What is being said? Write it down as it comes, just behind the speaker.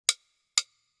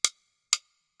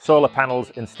Solar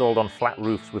panels installed on flat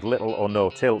roofs with little or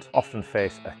no tilt often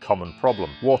face a common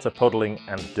problem: water puddling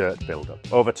and dirt buildup.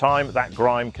 Over time, that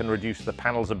grime can reduce the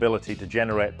panel's ability to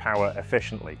generate power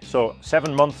efficiently. So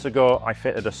 7 months ago, I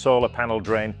fitted a solar panel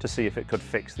drain to see if it could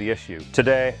fix the issue.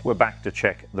 Today, we're back to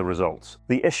check the results.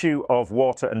 The issue of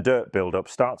water and dirt buildup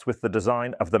starts with the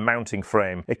design of the mounting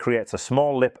frame. It creates a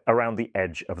small lip around the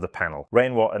edge of the panel.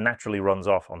 Rainwater naturally runs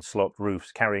off on sloped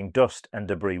roofs, carrying dust and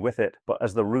debris with it, but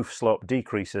as the roof slope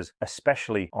decreases,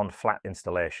 especially on flat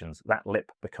installations, that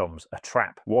lip becomes a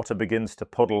trap. Water begins to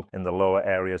puddle in the lower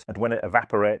areas, and when it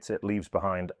evaporates, it leaves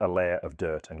behind a layer of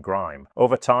dirt and grime.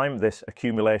 Over time, this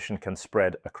accumulation can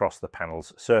spread across the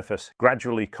panel's surface,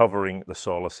 gradually covering the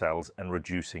solar cells and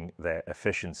reducing their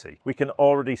efficiency. We can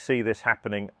already see this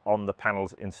happening on the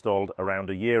panels installed around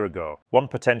a year ago. One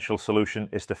potential solution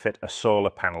is to fit a solar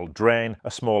panel drain,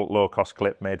 a small low-cost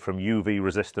clip made from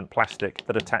UV-resistant plastic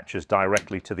that attaches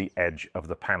directly to the edge of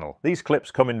the panel. These clips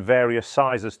come in various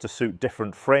sizes to suit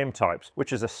different frame types,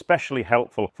 which is especially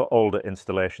helpful for older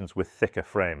installations with thicker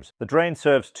frames. The drain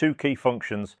serves two key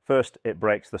functions. First, it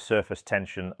breaks the surface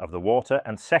tension of the water,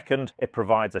 and second, it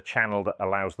provides a channel that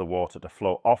allows the water to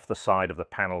flow off the side of the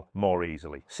panel more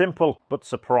easily. Simple, but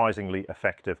surprisingly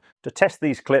effective. To test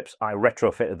these clips, I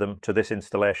retrofitted them to this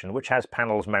installation, which has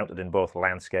panels mounted in both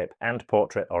landscape and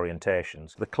portrait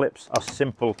orientations. The clips are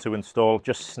simple to install.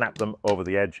 Just snap them over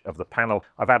the edge of the panel.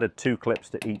 I've added 2 clips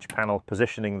to each panel,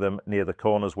 positioning them near the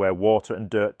corners where water and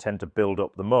dirt tend to build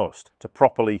up the most. To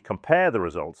properly compare the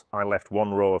results, I left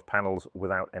 1 row of panels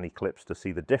without any clips to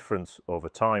see the difference over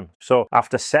time. So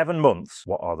after 7 months,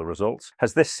 what are the results?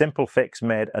 Has this simple fix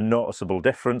made a noticeable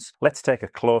difference? Let's take a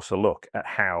closer look at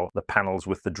how the panels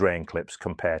with the drain clips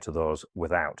compare to those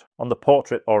without. On the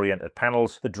portrait-oriented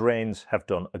panels, the drains have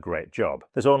done a great job.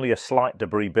 There's only a slight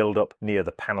debris buildup near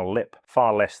the panel lip,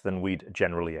 far less than we'd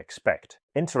generally expect.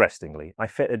 Interestingly, I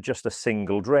fitted just a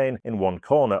single drain in one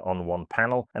corner on one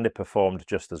panel, and it performed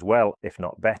just as well, if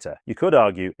not better. You could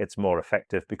argue it's more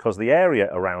effective because the area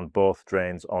around both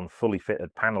drains on fully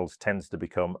fitted panels tends to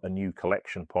become a new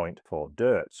collection point for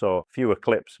dirt, so fewer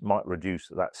clips might reduce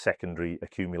that secondary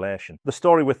accumulation. The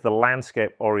story with the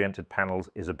landscape-oriented panels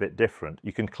is a bit different.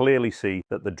 You can clearly see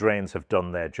that the drains have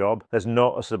done their job. There's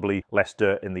noticeably less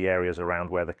dirt in the areas around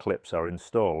where the clips are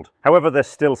installed. However, there's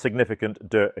still significant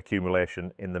dirt accumulation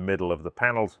in the middle of the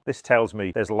panels. This tells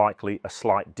me there's likely a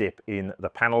slight dip in the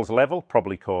panel's level,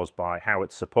 probably caused by how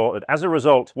it's supported. As a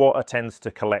result, water tends to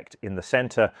collect in the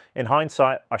center. In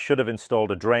hindsight, I should have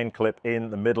installed a drain clip in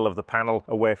the middle of the panel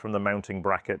away from the mounting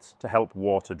brackets to help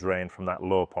water drain from that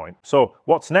low point. So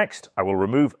what's next? I will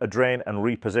remove a drain and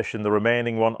reposition the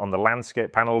remaining one on the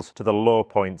landscape panels to the low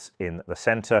points in the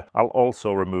center. I'll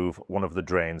also remove one of the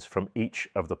drains from each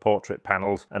of the portrait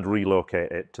panels and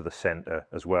relocate it to the center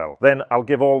as well. Then I'll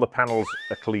give all the panels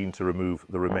a clean to remove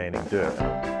the remaining dirt.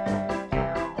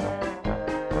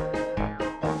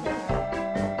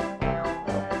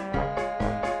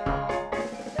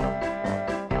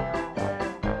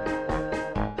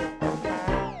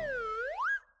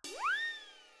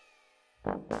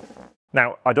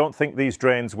 Now, I don't think these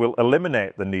drains will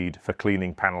eliminate the need for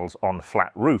cleaning panels on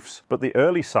flat roofs, but the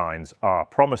early signs are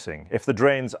promising. If the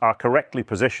drains are correctly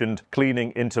positioned,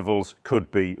 cleaning intervals could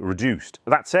be reduced.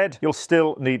 That said, you'll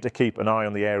still need to keep an eye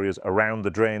on the areas around the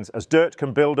drains, as dirt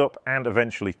can build up and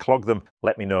eventually clog them.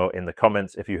 Let me know in the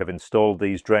comments if you have installed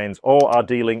these drains or are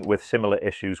dealing with similar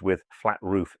issues with flat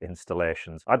roof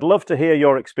installations. I'd love to hear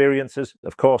your experiences.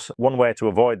 Of course, one way to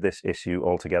avoid this issue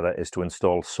altogether is to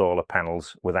install solar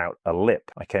panels without a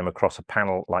lip. I came across a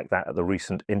panel like that at the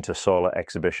recent Intersolar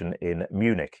exhibition in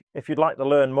Munich. If you'd like to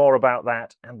learn more about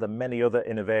that and the many other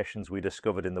innovations we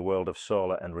discovered in the world of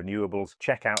solar and renewables,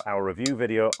 check out our review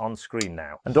video on screen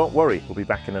now. And don't worry, we'll be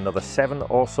back in another 7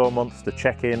 or so months to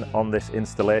check in on this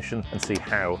installation and see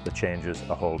how the changes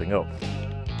are holding up.